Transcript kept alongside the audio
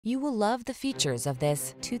You will love the features of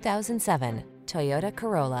this 2007 Toyota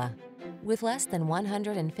Corolla. With less than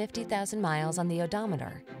 150,000 miles on the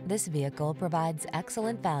odometer, this vehicle provides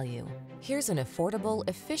excellent value. Here's an affordable,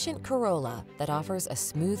 efficient Corolla that offers a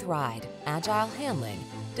smooth ride, agile handling,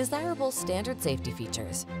 desirable standard safety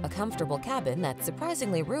features, a comfortable cabin that's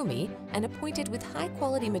surprisingly roomy, and appointed with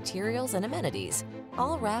high-quality materials and amenities,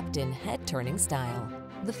 all wrapped in head-turning style.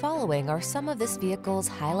 The following are some of this vehicle's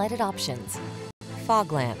highlighted options: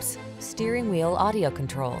 fog lamps, steering wheel audio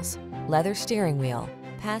controls, leather steering wheel,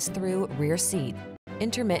 pass-through rear seat,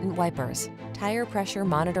 intermittent wipers, tire pressure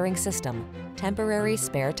monitoring system, temporary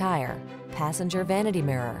spare tire, passenger vanity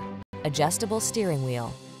mirror, adjustable steering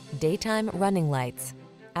wheel, daytime running lights.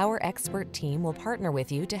 Our expert team will partner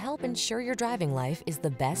with you to help ensure your driving life is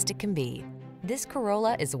the best it can be. This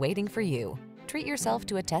Corolla is waiting for you. Treat yourself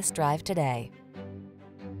to a test drive today.